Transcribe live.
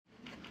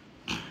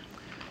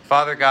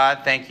Father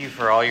God, thank you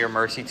for all your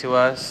mercy to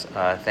us.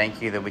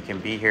 Thank you that we can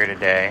be here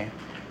today.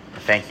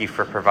 Thank you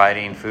for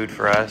providing food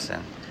for us.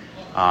 And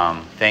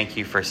thank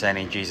you for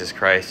sending Jesus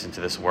Christ into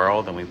this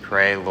world. And we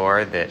pray,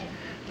 Lord, that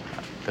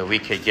we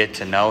could get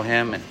to know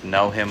him and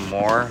know him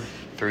more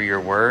through your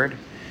word.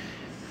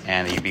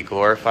 And that you be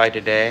glorified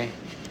today.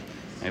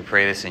 And we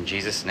pray this in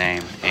Jesus'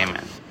 name.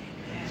 Amen.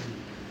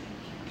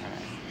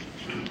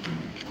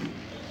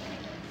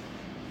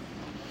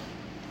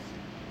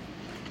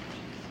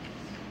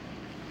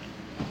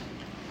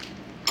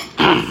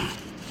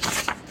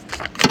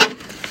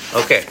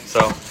 Okay,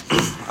 so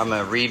I'm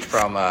going to read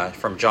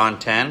from John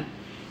 10.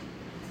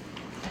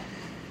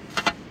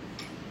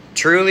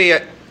 Truly,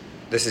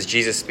 this is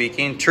Jesus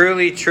speaking.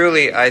 Truly,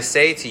 truly, I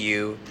say to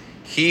you,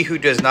 he who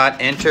does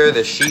not enter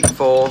the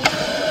sheepfold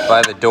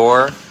by the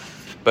door,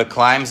 but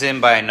climbs in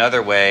by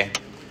another way,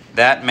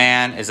 that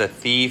man is a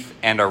thief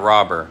and a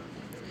robber.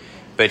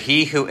 But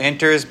he who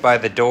enters by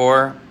the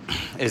door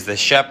is the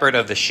shepherd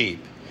of the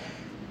sheep.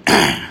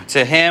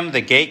 To him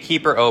the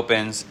gatekeeper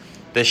opens.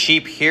 The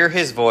sheep hear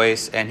his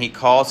voice, and he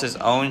calls his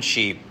own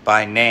sheep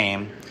by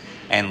name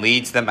and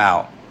leads them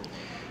out.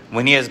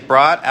 When he has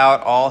brought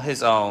out all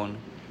his own,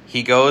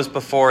 he goes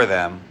before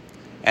them,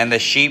 and the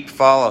sheep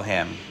follow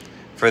him,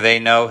 for they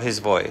know his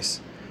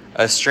voice.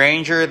 A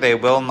stranger they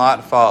will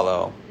not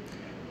follow,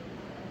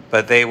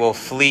 but they will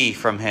flee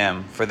from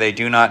him, for they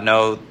do not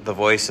know the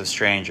voice of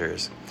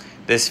strangers.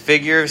 This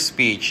figure of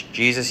speech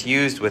Jesus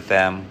used with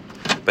them,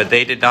 but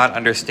they did not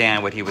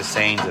understand what he was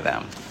saying to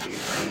them.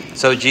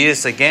 So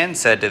Jesus again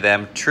said to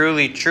them,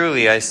 Truly,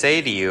 truly, I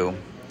say to you,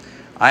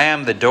 I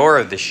am the door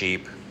of the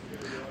sheep.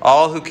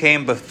 All who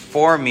came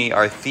before me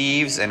are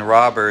thieves and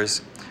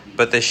robbers,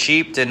 but the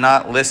sheep did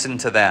not listen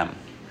to them.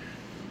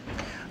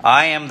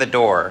 I am the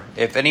door.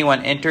 If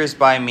anyone enters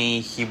by me,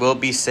 he will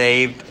be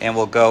saved and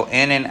will go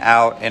in and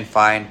out and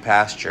find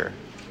pasture.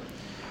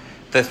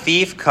 The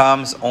thief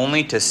comes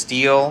only to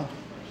steal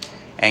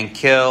and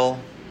kill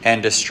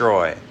and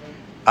destroy.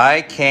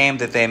 I came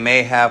that they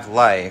may have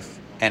life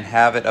and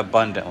have it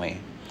abundantly.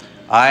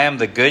 I am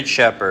the good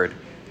shepherd.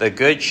 The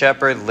good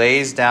shepherd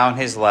lays down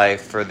his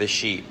life for the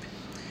sheep.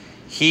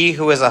 He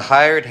who is a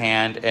hired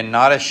hand and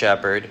not a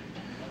shepherd,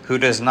 who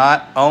does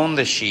not own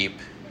the sheep,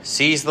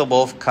 sees the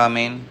wolf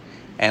coming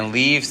and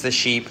leaves the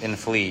sheep and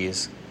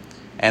flees.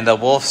 And the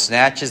wolf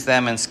snatches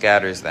them and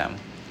scatters them.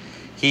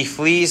 He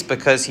flees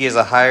because he is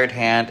a hired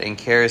hand and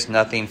cares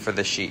nothing for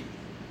the sheep.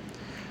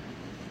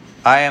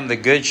 I am the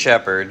good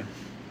shepherd.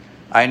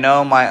 I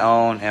know my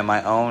own, and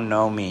my own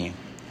know me.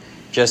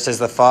 Just as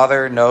the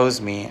Father knows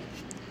me,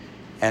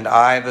 and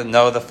I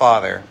know the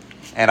Father,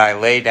 and I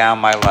lay down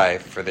my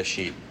life for the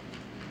sheep.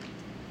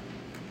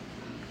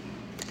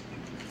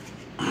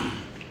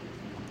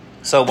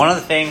 So one of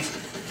the things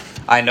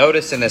I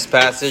noticed in this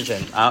passage,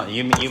 and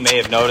you may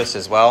have noticed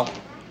as well,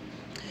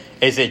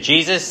 is that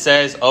Jesus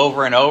says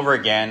over and over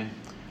again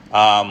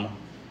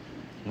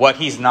what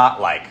he's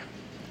not like,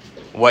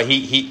 what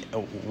he's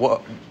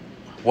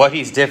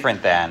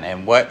different than,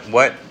 and what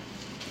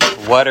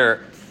are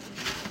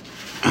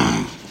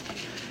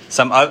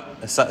some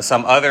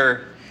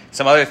other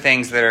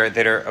things that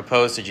are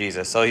opposed to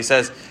Jesus. So he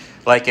says,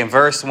 like in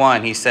verse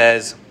 1, he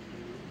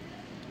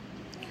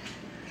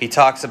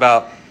talks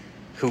about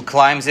who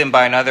climbs in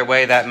by another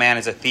way, that man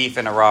is a thief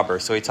and a robber.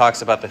 So he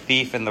talks about the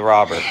thief and the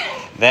robber.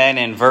 Then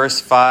in verse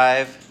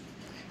 5,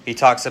 he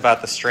talks about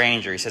the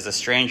stranger. He says, a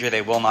stranger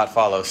they will not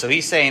follow. So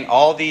he's saying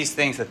all these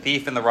things, the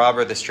thief and the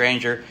robber, the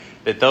stranger,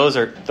 that those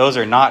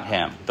are not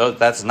him.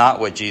 That's not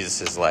what Jesus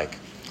is like.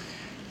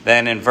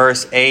 Then in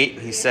verse 8,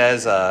 he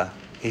says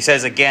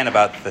again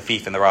about the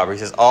thief and the robber. He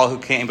says, all who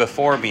came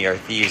before me are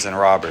thieves and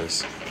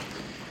robbers.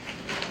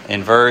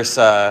 In verse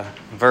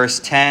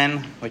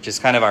 10, which is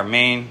kind of our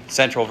main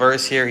central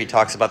verse here, he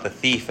talks about the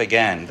thief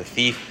again. The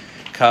thief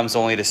comes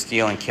only to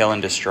steal and kill and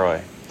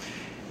destroy.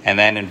 And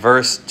then in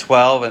verse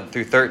 12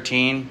 through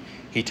 13,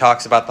 he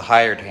talks about the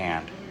hired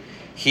hand.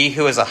 He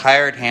who is a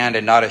hired hand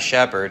and not a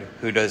shepherd,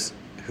 who does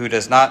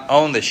not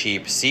own the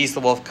sheep, sees the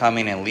wolf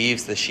coming and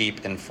leaves the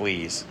sheep and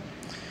flees.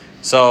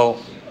 So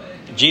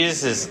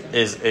Jesus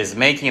is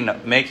making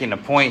a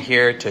point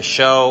here to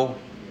show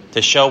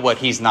what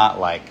he's not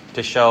like,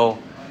 to show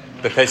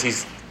because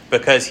he's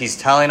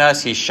telling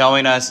us, he's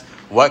showing us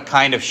what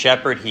kind of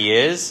shepherd he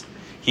is.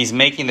 He's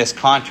making this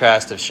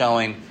contrast of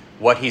showing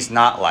what he's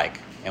not like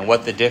and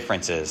what the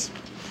difference is.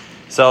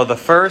 So the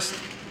first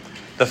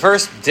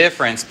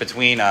difference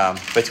between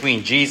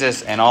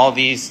Jesus and all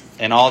these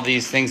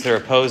things that are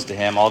opposed to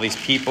him, all these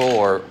people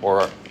or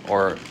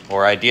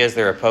ideas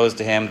that are opposed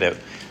to him that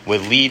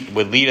would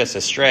lead us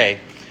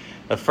astray.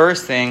 The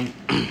first thing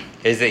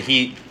is that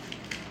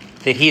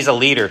he's a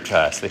leader to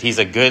us, that he's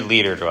a good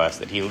leader to us,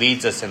 that he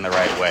leads us in the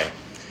right way.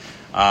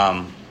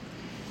 And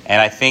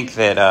I think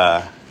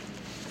that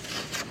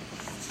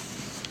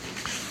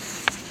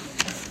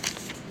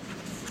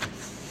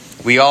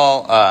we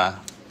all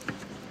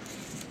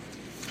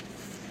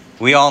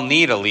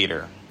need a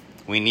leader.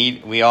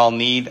 We all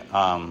need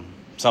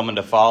someone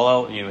to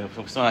follow.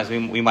 Sometimes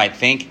we might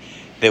think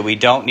that we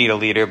don't need a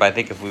leader, but I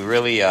think if we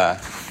really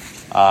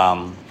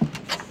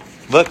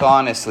look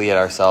honestly at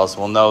ourselves,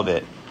 we'll know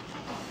that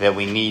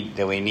we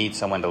need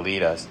someone to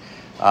lead us.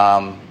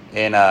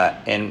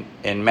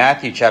 In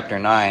Matthew chapter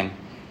 9,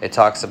 it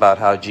talks about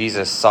how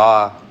Jesus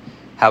saw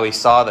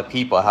the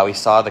people, how he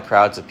saw the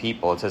crowds of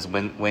people. It says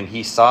when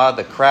he saw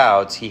the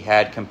crowds, he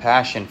had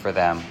compassion for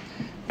them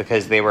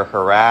because they were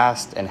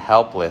harassed and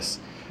helpless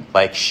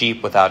like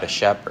sheep without a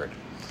shepherd.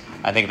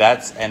 I think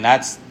that's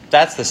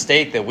the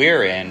state that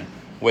we're in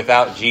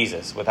without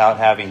Jesus, without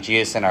having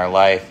Jesus in our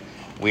life.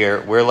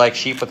 We're like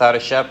sheep without a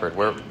shepherd.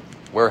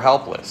 We're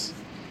helpless.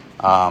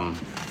 And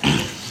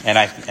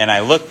I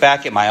look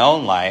back at my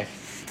own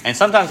life, and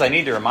sometimes I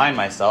need to remind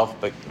myself,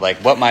 but like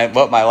what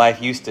my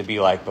life used to be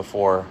like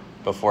before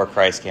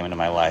Christ came into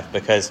my life,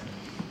 because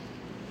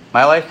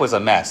my life was a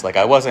mess. Like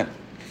I wasn't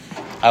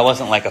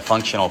like a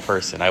functional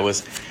person. I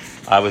was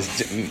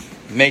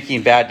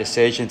making bad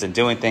decisions and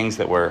doing things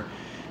that were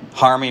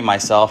harming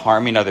myself,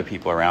 harming other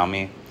people around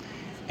me,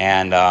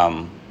 and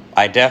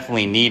I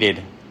definitely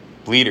needed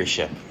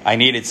leadership. I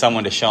needed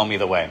someone to show me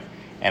the way.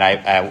 And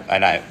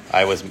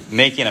I was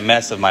making a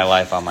mess of my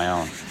life on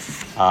my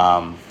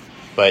own.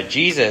 But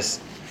Jesus,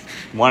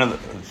 one of the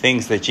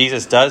things that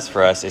Jesus does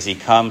for us is he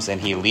comes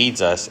and he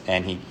leads us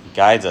and he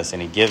guides us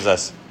and he gives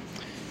us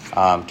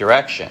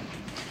direction.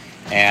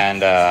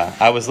 And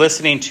I was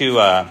listening to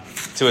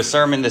a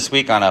sermon this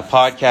week on a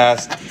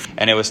podcast,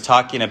 and it was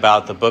talking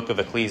about the book of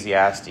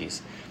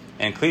Ecclesiastes.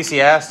 And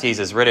Ecclesiastes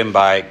is written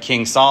by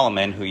King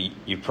Solomon, who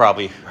you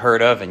probably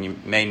heard of, and you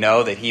may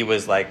know that he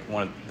was like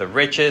one of the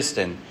richest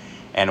and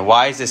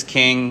wisest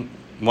king,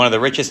 one of the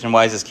richest and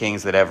wisest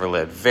kings that ever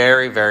lived.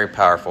 Very, very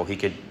powerful. He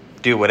could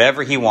do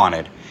whatever he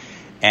wanted.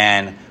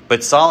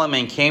 But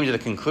Solomon came to the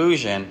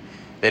conclusion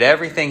that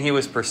everything he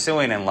was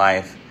pursuing in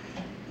life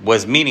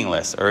was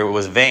meaningless, or it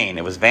was vain.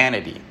 It was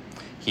vanity.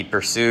 He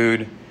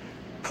pursued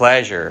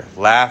pleasure,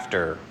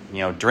 laughter,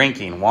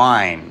 drinking,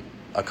 wine,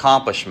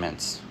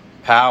 accomplishments,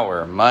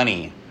 power,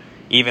 money,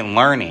 even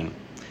learning.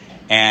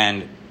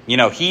 And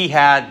he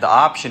had the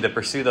option to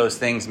pursue those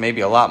things maybe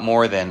a lot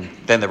more than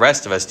the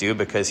rest of us do,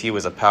 because he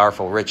was a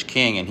powerful, rich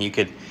king, and he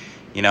could,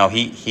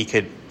 he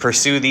could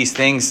pursue these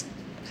things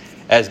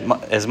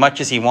as much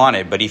as he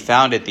wanted. But he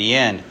found at the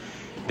end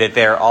that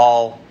they're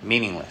all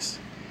meaningless,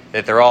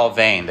 that they're all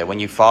vain. That when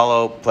you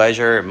follow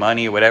pleasure,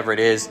 money, whatever it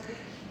is,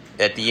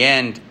 at the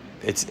end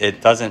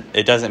it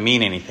doesn't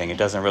mean anything. It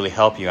doesn't really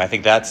help you. I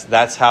think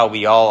that's how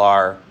we all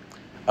are,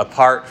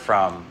 apart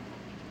from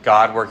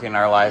God working in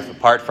our life,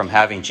 apart from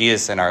having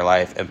Jesus in our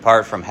life,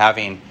 apart from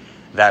having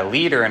that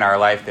leader in our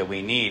life that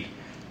we need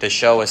to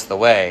show us the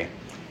way.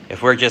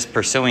 If we're just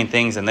pursuing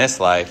things in this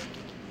life,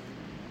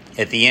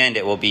 at the end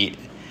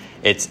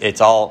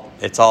it's all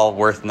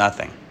worth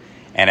nothing,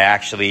 and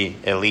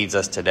it leads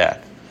us to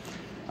death.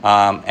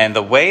 And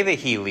the way that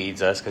he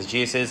leads us, because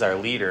Jesus is our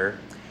leader,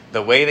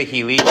 the way that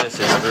he leads us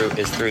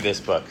is through this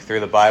book,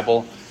 through the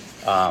Bible.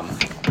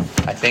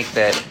 I think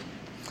that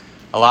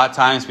a lot of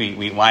times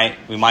we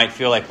might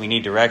feel like we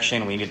need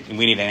direction, we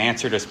need an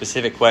answer to a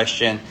specific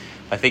question.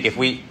 I think if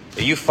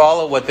you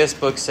follow what this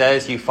book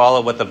says, you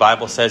follow what the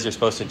Bible says you're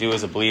supposed to do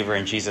as a believer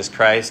in Jesus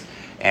Christ,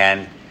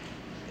 and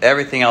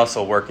everything else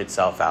will work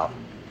itself out.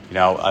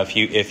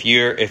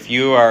 If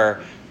you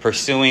are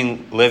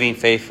pursuing living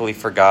faithfully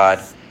for God,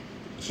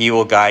 he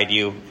will guide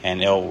you,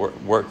 and it'll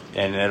work,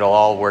 and it'll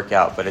all work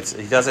out. But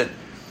he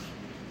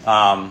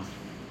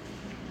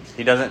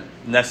doesn't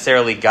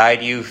necessarily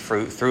guide you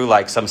through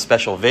like some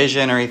special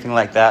vision or anything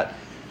like that.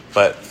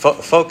 But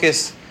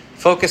focus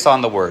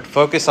on the Word.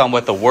 Focus on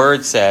what the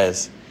Word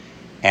says,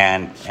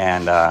 and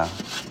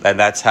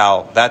that's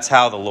how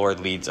the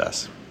Lord leads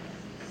us.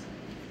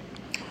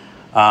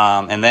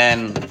 And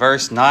then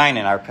verse 9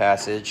 in our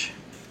passage,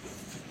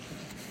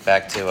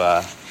 back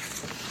to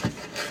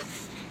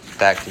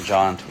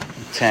John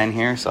 10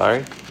 here,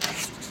 sorry.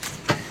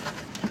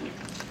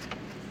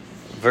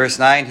 Verse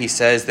 9, he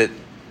says that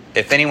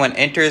if anyone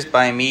enters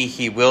by me,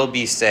 he will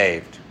be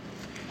saved,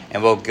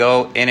 and will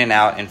go in and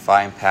out and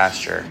find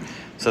pasture.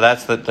 So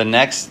that's the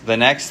next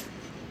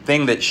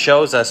thing that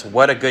shows us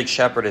what a good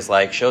shepherd is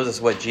like, shows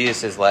us what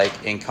Jesus is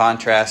like in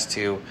contrast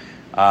to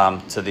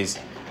these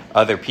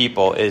other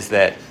people, is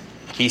that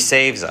he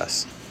saves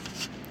us.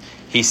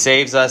 He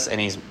saves us, and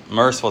he's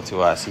merciful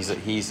to us.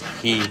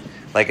 He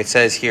like it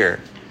says here,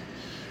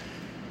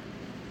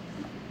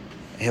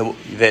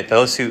 that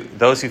those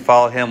who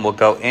follow him will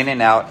go in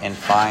and out and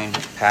find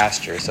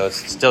pasture. So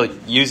it's still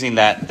using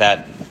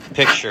that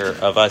picture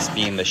of us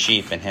being the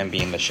sheep and him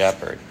being the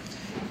shepherd.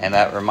 And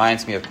that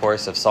reminds me, of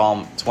course, of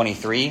Psalm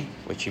 23,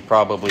 which you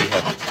probably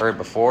have heard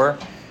before.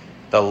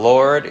 The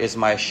Lord is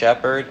my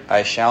shepherd,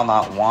 I shall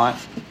not want.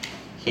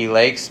 He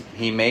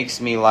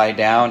makes me lie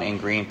down in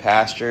green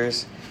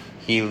pastures.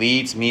 He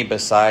leads me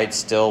beside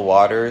still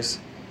waters.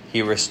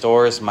 He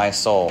restores my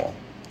soul.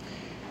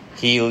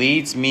 He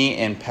leads me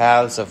in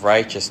paths of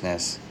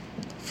righteousness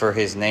for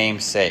his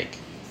name's sake.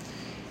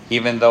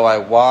 Even though I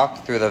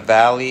walk through the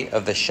valley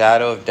of the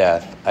shadow of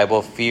death, I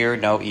will fear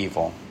no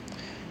evil,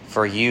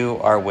 for you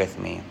are with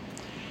me.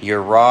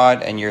 Your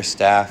rod and your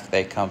staff,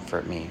 they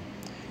comfort me.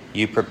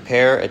 You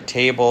prepare a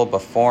table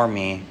before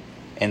me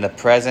in the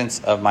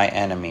presence of my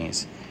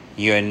enemies.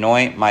 You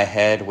anoint my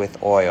head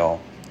with oil.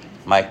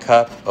 My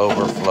cup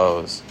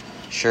overflows.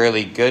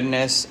 Surely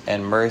goodness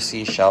and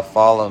mercy shall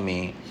follow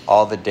me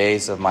all the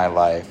days of my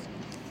life,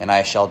 and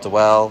I shall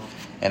dwell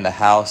in the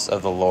house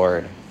of the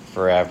Lord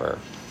forever.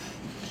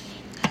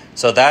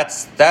 So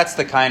that's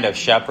the kind of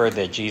shepherd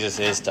that Jesus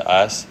is to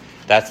us.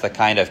 That's the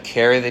kind of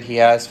care that he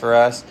has for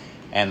us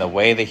and the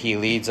way that he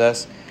leads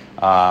us.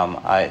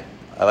 I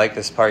like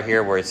this part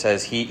here where it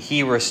says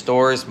he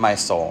restores my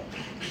soul.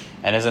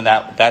 And isn't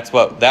that's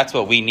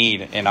what we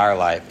need in our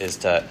life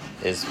is a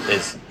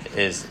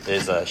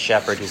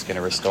shepherd who's going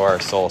to restore our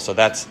soul. So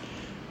that's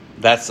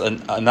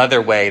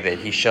another way that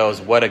he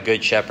shows what a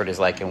good shepherd is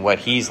like and what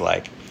he's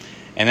like.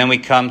 And then we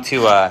come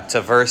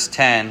to verse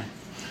 10,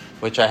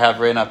 which I have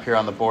written up here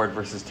on the board,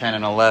 verses 10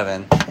 and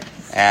 11.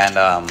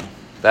 And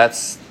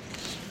that's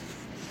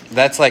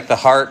like the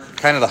heart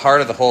of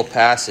the whole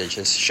passage.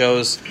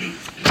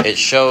 It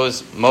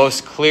shows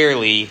most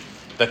clearly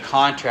the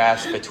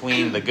contrast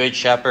between the good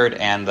shepherd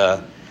and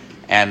the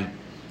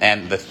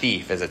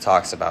thief, as it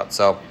talks about.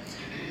 So,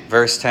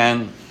 verse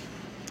 10,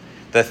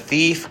 the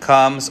thief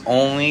comes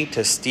only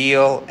to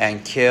steal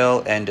and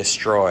kill and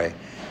destroy.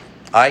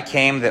 I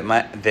came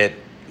that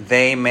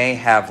they may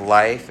have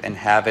life and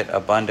have it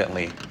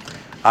abundantly.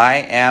 I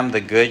am the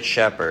good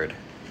shepherd.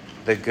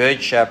 The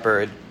good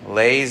shepherd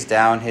lays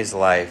down his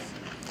life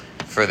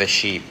for the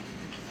sheep.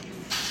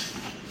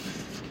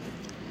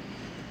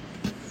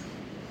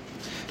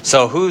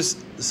 So who's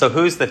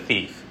the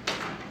thief?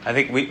 I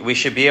think we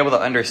should be able to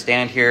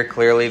understand here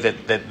clearly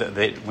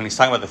that when he's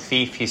talking about the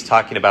thief, he's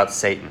talking about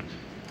Satan.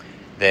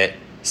 That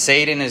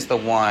Satan is the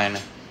one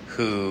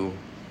who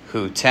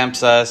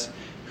tempts us,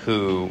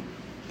 who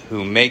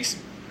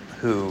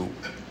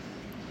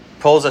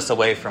pulls us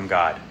away from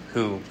God,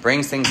 who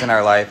brings things in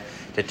our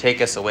life to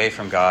take us away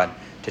from God,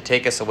 to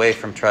take us away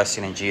from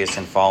trusting in Jesus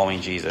and following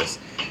Jesus.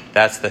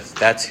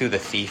 That's who the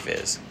thief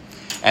is.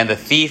 And the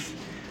thief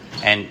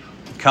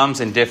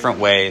comes in different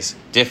ways,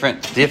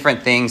 different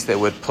things that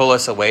would pull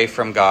us away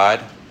from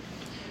God.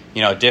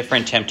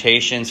 Different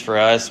temptations for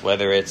us,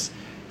 whether it's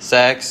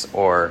sex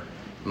or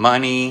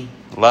money,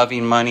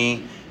 loving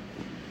money,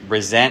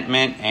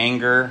 resentment,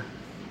 anger,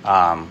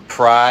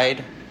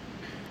 pride.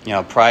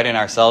 Pride in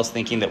ourselves,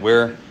 thinking that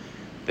we're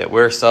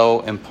so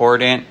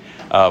important,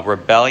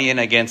 rebellion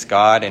against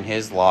God and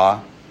his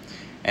law.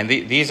 And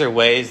these are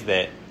ways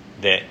that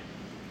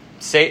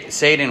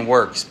Satan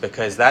works,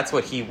 because that's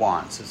what he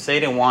wants. What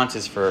Satan wants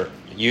is for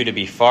you to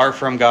be far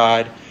from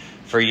God,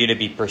 for you to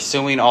be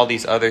pursuing all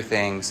these other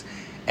things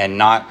and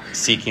not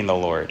seeking the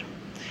Lord.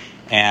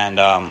 And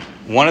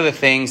one of the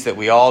things that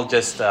we all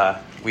just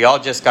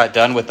got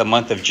done with the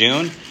month of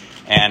June,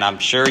 and I'm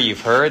sure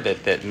you've heard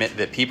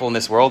that people in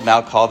this world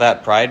now call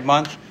that Pride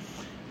Month,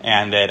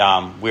 and that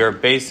we're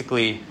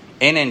basically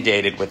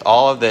inundated with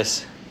all of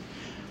this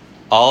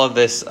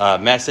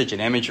message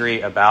and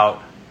imagery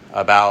about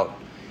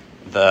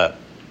the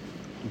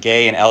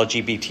gay and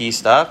LGBT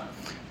stuff,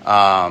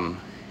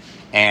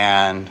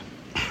 and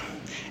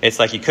it's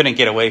like you couldn't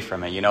get away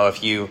from it.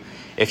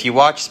 If you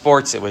watch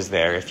sports, it was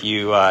there. If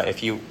you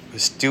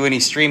do any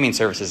streaming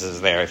services, it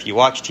was there. If you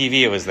watch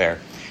TV, it was there.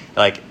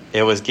 Like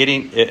it was,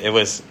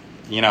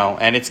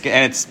 and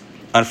it's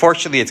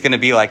unfortunately it's going to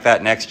be like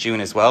that next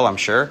June as well, I'm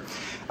sure.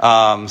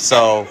 And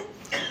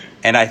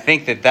I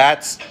think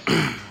that's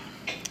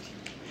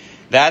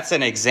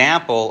an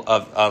example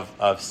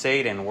of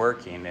Satan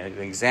working, an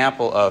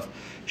example of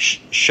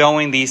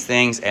showing these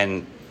things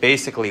and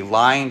basically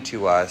lying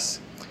to us,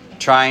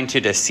 trying to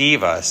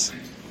deceive us.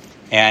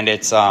 And I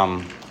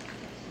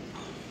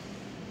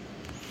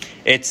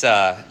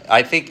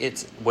think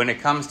it's when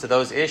it comes to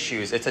those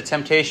issues, it's a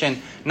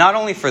temptation not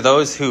only for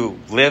those who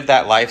live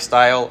that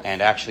lifestyle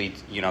and actually,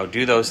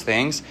 do those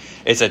things.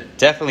 It's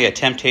definitely a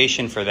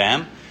temptation for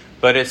them.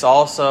 But it's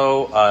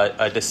also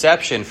a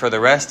deception for the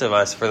rest of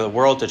us, for the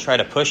world to try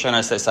to push on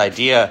us this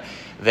idea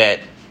that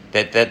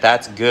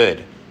that's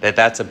good,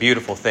 that's a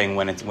beautiful thing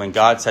when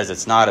God says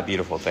it's not a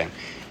beautiful thing.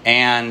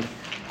 And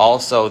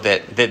also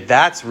that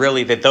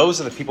those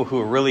are the people who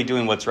are really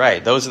doing what's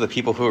right. Those are the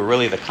people who are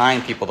really the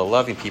kind people, the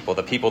loving people,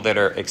 the people that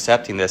are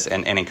accepting this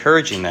and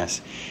encouraging this.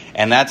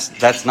 And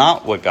that's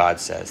not what God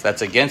says.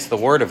 That's against the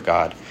word of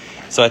God.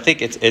 So I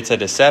think it's a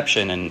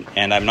deception,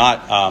 and I'm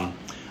not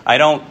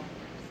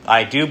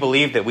I do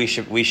believe that we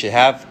should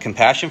have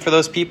compassion for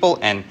those people,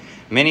 and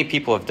many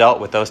people have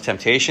dealt with those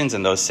temptations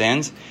and those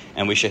sins,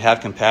 and we should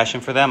have compassion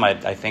for them.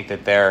 I think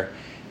that they're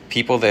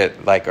people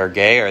that are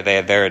gay, or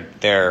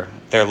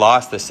they're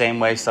lost the same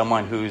way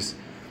someone who's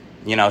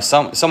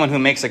someone who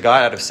makes a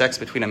god out of sex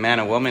between a man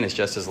and woman is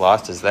just as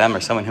lost as them,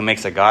 or someone who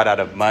makes a god out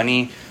of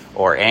money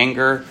or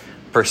anger,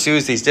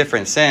 pursues these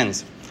different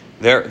sins.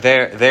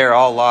 They're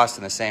all lost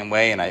in the same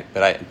way,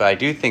 but I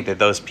do think that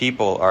those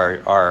people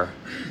are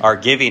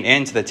giving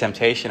in to the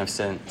temptation of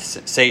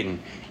Satan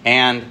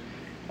and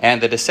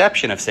the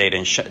deception of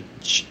Satan,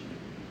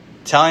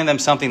 telling them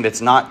something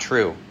that's not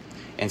true,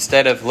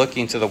 instead of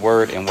looking to the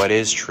Word and what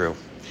is true.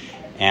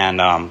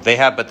 And they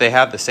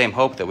have the same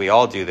hope that we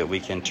all do, that we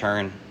can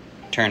turn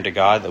to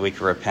God, that we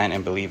can repent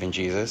and believe in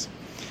Jesus.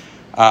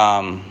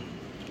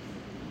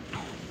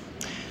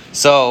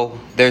 So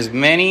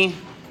Satan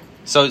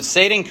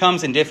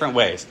comes in different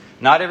ways.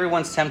 Not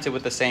everyone's tempted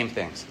with the same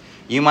things.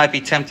 You might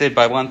be tempted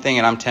by one thing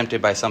and I'm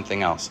tempted by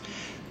something else.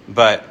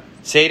 But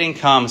Satan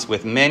comes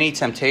with many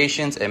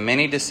temptations and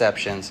many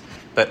deceptions,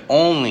 but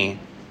only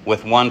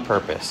with one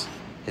purpose.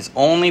 His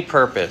only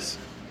purpose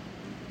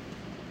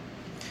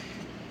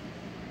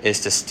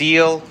is to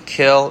steal,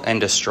 kill,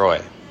 and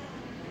destroy.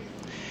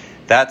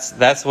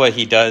 That's what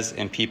he does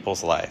in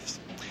people's lives.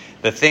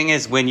 The thing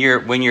is, when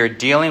you're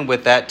dealing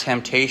with that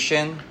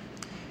temptation,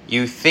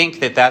 you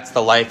think that that's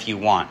the life you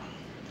want.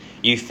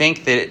 You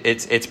think that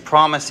it's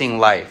promising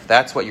life.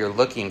 That's what you're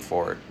looking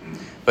for.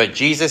 But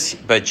Jesus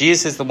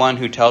is the one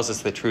who tells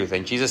us the truth.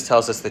 And Jesus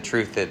tells us the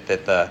truth that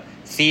the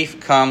thief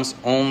comes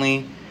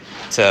only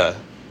to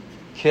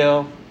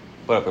kill.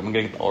 I'm going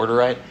to get the order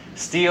right.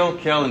 Steal,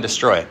 kill, and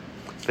destroy.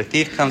 The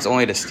thief comes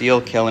only to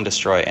steal, kill, and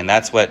destroy. And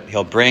that's what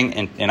he'll bring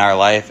in our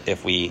life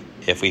if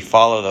we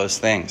follow those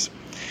things.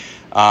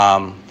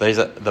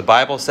 The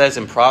Bible says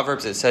in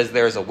Proverbs, it says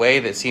there is a way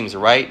that seems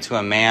right to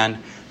a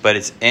man, but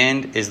its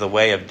end is the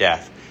way of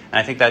death. And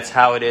I think that's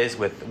how it is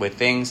with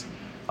things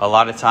a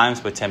lot of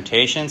times, with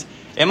temptations.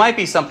 It might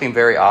be something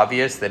very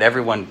obvious that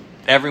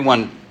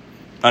everyone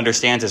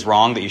understands is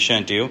wrong, that you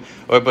shouldn't do,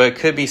 but it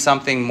could be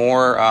something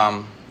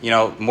more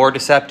more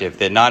deceptive,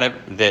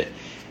 that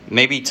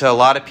maybe to a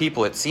lot of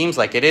people it seems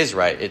like it is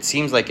right. It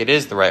seems like it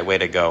is the right way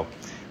to go,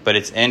 but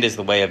its end is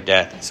the way of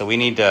death. So we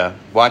need to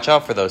watch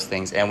out for those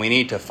things, and we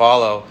need to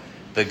follow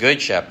the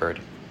Good Shepherd,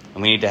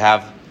 and we need to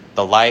have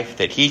the life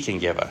that he can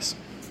give us.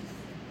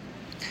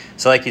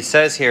 So like it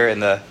says here in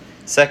the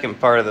second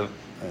part of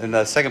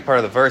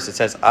the verse, it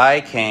says, I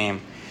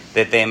came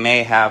that they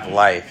may have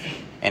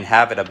life and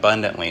have it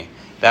abundantly.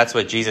 That's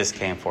what Jesus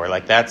came for.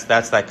 Like that's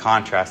that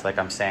contrast, like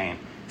I'm saying.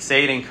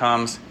 Satan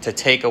comes to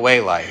take away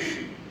life.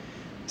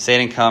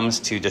 Satan comes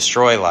to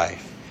destroy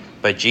life.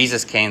 But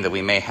Jesus came that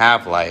we may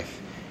have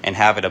life and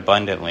have it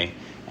abundantly.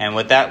 And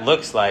what that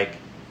looks like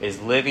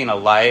is living a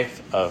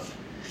life of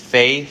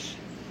faith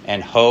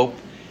and hope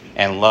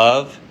and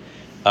love,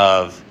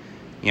 of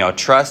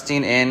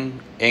trusting in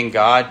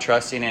God,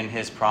 trusting in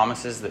his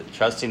promises,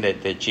 trusting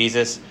that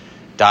Jesus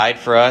died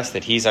for us,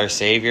 that he's our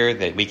Savior,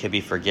 that we could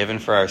be forgiven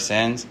for our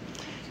sins,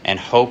 and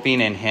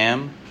hoping in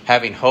him,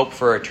 having hope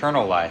for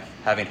eternal life,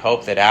 having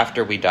hope that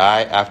after we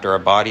die, after our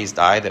bodies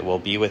die, that we'll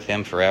be with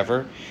him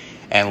forever,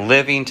 and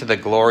living to the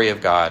glory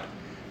of God.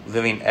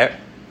 Living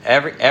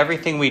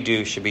everything we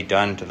do should be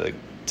done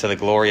to the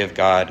glory of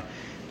God,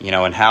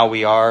 and how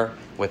we are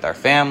with our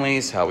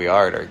families, how we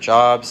are at our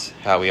jobs,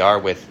 how we are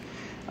with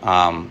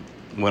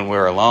when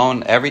we're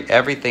alone,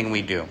 everything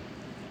we do.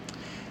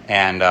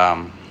 And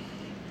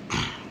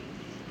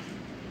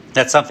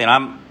that's something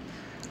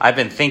I've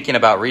been thinking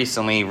about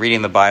recently,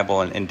 reading the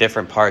Bible in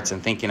different parts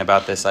and thinking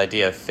about this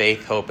idea of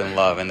faith, hope, and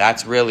love. And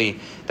that's really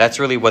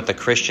what the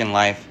Christian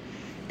life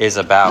is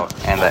about,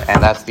 and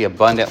that's the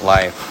abundant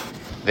life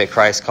that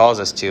Christ calls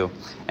us to.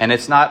 And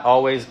it's not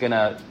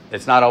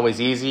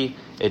always easy.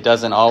 It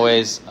doesn't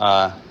always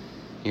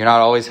you're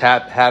not always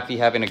happy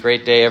having a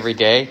great day every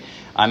day.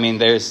 I mean,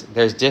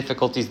 there's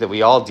difficulties that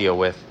we all deal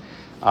with,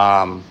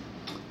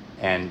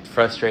 and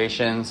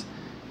frustrations.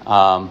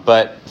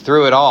 But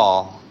through it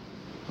all,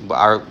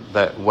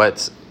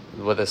 what's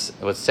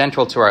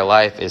central to our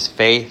life is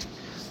faith,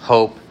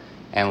 hope,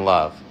 and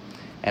love.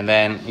 And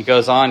then he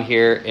goes on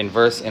here in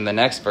the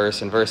next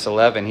verse, in verse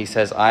 11, he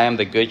says, I am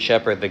the good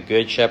shepherd. The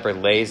good shepherd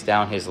lays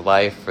down his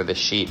life for the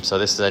sheep. So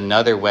this is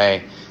another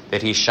way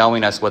that he's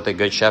showing us what the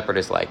good shepherd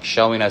is like,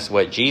 showing us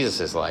what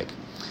Jesus is like,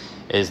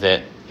 is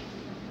that,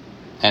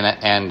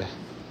 and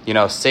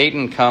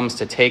Satan comes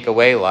to take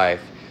away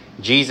life.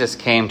 Jesus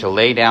came to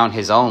lay down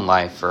his own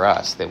life for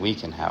us, that we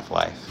can have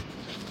life.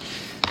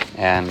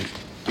 And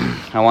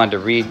I wanted to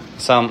read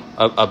some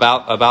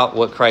about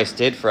what Christ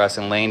did for us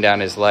in laying down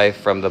his life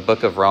from the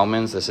book of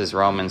Romans. This is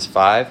Romans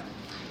 5,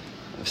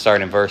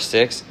 starting in verse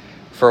 6.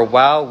 For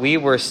while we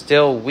were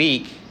still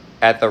weak,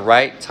 at the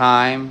right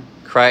time,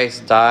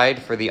 Christ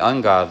died for the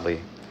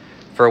ungodly.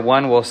 For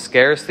one will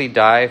scarcely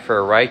die for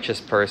a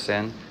righteous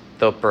person,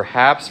 though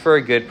perhaps for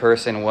a good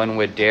person one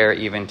would dare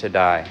even to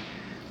die.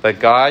 But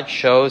God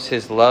shows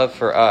his love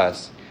for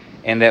us,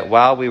 in that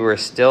while we were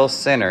still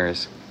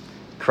sinners,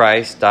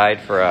 Christ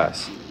died for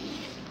us.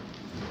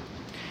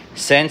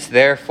 Since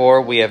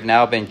therefore we have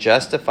now been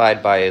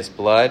justified by his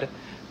blood,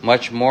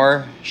 much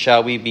more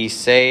shall we be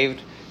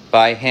saved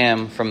by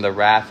him from the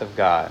wrath of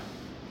God.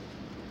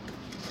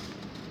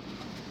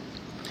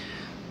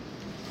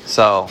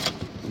 So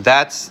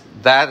that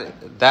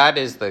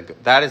is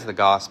the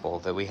gospel,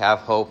 that we have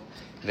hope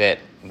that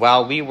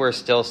while we were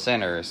still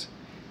sinners,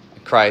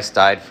 Christ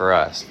died for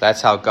us.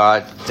 That's how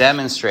God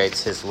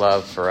demonstrates his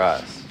love for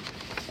us.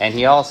 And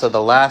he also,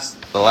 the last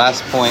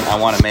point I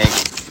want to make,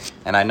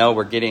 and I know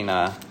we're getting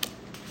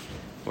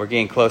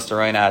close to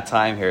running out of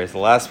time here, is the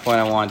last point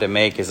I wanted to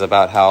make is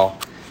about how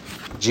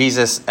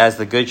Jesus, as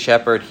the good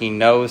shepherd, he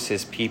knows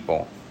his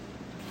people.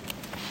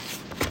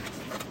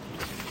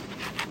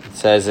 It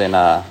says in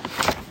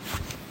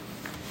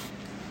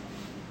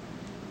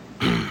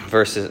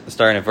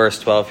starting at verse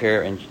 12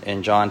 here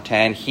in John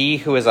 10, he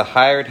who is a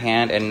hired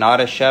hand and not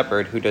a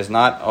shepherd, who does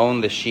not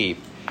own the sheep,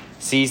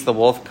 sees the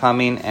wolf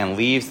coming and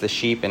leaves the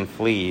sheep and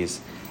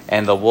flees,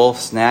 and the wolf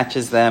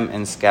snatches them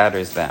and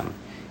scatters them.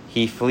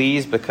 He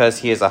flees because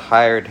he is a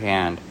hired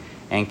hand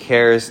and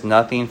cares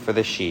nothing for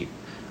the sheep.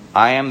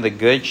 I am the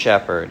good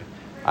shepherd.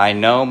 I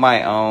know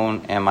my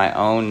own, and my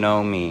own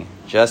know me.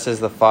 Just as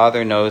the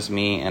Father knows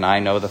me, and I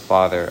know the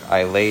Father,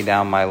 I lay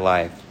down my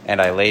life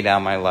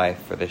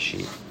for the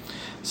sheep.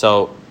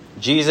 So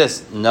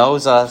Jesus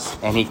knows us,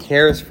 and he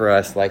cares for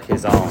us like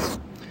his own.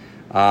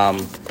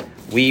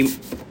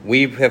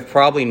 We have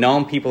probably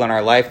known people in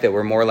our life that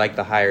were more like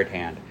the hired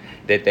hand,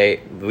 that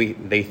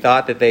they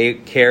thought that they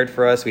cared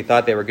for us. We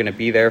thought they were going to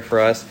be there for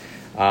us,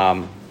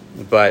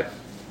 but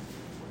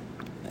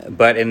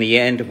in the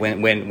end,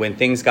 when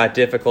things got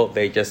difficult,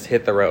 they just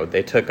hit the road.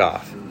 They took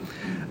off.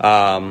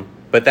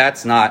 But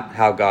that's not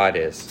how God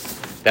is.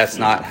 That's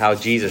not how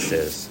Jesus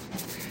is.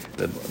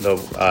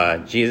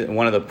 Jesus,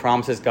 one of the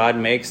promises God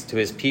makes to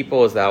his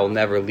people is that I will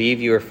never leave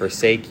you or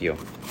forsake you.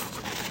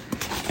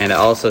 And it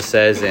also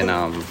says in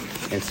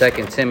 2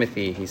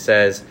 Timothy, he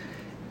says,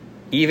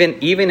 even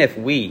if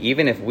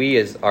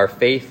we are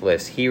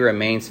faithless, he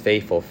remains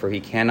faithful, for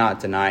he cannot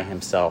deny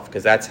himself.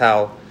 Because that's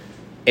how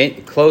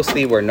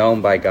closely we're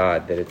known by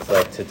God, that it's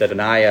like to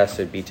deny us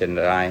would be to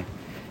deny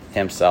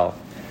himself.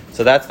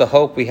 So that's the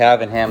hope we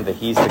have in him, that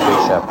he's the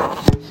good shepherd.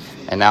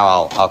 And now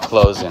I'll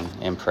close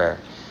in prayer.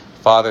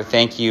 Father,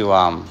 thank you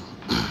for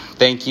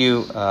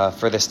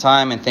this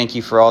time, and thank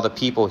you for all the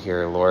people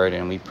here, Lord.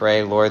 And we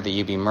pray, Lord, that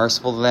you be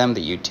merciful to them,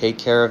 that you take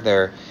care of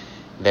their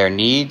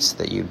needs,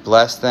 that you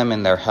bless them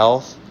in their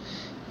health.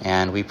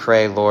 And we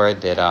pray,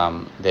 Lord,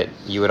 that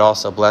you would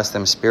also bless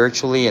them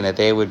spiritually, and that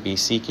they would be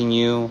seeking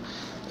you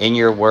in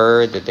your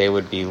word, that they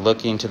would be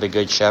looking to the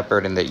good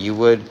shepherd, and that you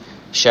would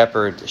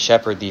shepherd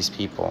these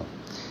people.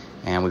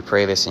 And we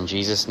pray this in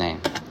Jesus'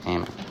 name.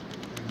 Amen.